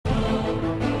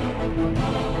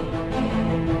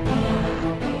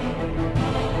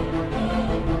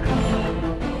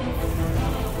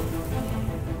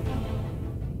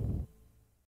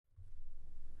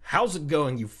How's it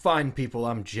going, you fine people?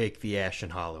 I'm Jake the Ashen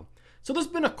Hollow. So there's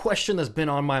been a question that's been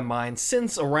on my mind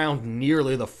since around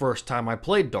nearly the first time I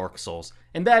played Dark Souls,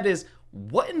 and that is,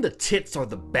 what in the tits are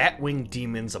the Batwing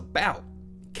demons about?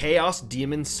 Chaos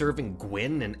demons serving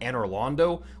Gwyn and Anor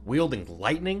Londo, wielding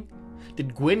lightning?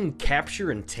 Did Gwyn capture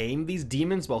and tame these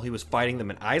demons while he was fighting them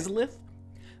in Izalith?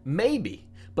 Maybe,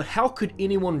 but how could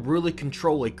anyone really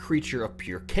control a creature of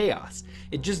pure chaos?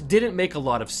 It just didn't make a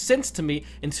lot of sense to me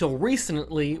until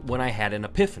recently when I had an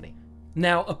epiphany.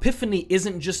 Now, epiphany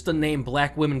isn't just a name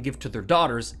black women give to their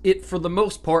daughters, it for the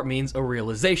most part means a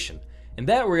realization. And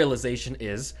that realization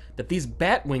is that these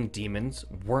Batwing demons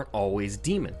weren't always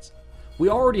demons. We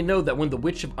already know that when the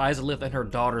Witch of Izalith and her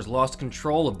daughters lost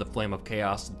control of the Flame of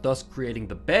Chaos, thus creating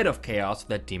the Bed of Chaos,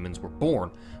 that demons were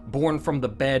born. Born from the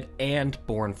bed and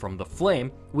born from the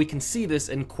flame. We can see this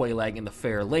in Quelaag and the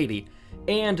Fair Lady,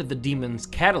 and the demon's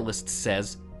catalyst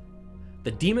says,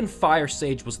 "The demon Fire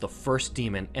Sage was the first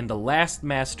demon and the last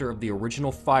master of the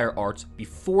original fire arts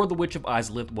before the Witch of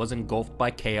Izalith was engulfed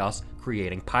by chaos,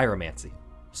 creating pyromancy."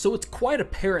 So it's quite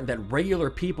apparent that regular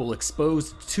people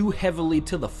exposed too heavily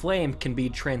to the flame can be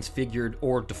transfigured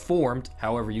or deformed,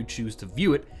 however you choose to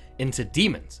view it, into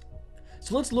demons.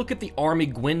 So let's look at the army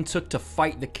Gwyn took to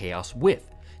fight the chaos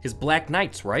with. His Black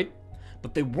Knights, right?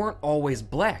 But they weren't always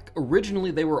black.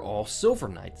 Originally they were all Silver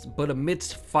Knights, but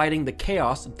amidst fighting the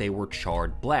chaos, they were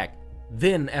charred black.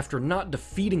 Then, after not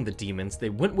defeating the demons, they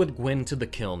went with Gwyn to the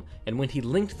kiln, and when he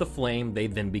linked the flame, they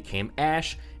then became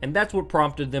ash, and that's what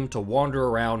prompted them to wander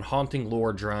around haunting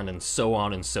Lordran and so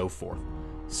on and so forth.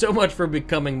 So much for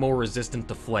becoming more resistant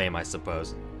to flame, I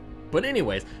suppose. But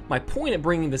anyways, my point at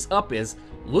bringing this up is,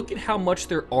 look at how much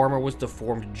their armor was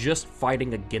deformed just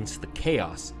fighting against the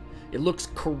chaos. It looks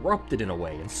corrupted in a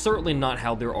way, and certainly not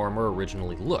how their armor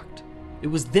originally looked. It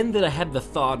was then that I had the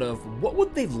thought of, what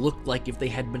would they look like if they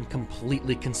had been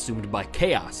completely consumed by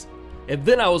chaos? And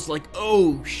then I was like,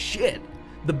 oh shit!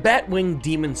 The Batwing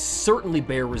demons certainly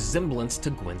bear resemblance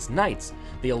to Gwyn's knights.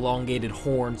 The elongated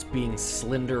horns being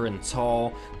slender and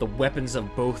tall, the weapons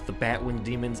of both the Batwing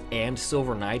demons and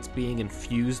Silver Knights being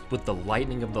infused with the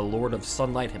lightning of the Lord of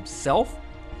Sunlight himself.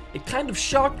 It kind of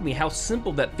shocked me how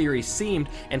simple that theory seemed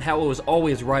and how it was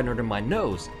always right under my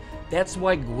nose. That's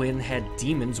why Gwyn had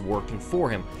demons working for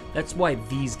him. That's why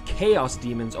these Chaos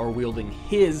demons are wielding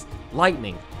his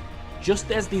lightning. Just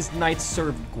as these knights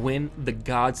served Gwyn, the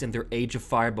gods in their Age of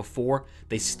Fire before,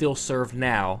 they still serve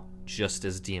now, just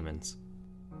as demons.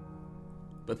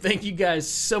 But thank you guys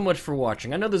so much for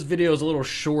watching. I know this video is a little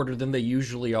shorter than they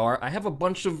usually are. I have a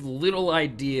bunch of little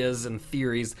ideas and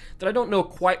theories that I don't know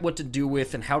quite what to do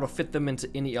with and how to fit them into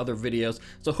any other videos,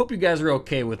 so I hope you guys are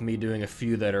okay with me doing a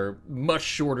few that are much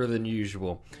shorter than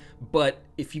usual. But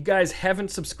if you guys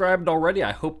haven't subscribed already,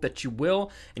 I hope that you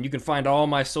will, and you can find all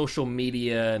my social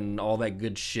media and all that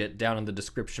good shit down in the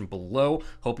description below.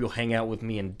 Hope you'll hang out with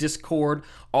me in Discord,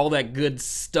 all that good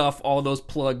stuff, all those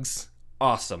plugs.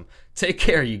 Awesome. Take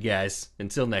care, you guys.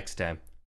 Until next time.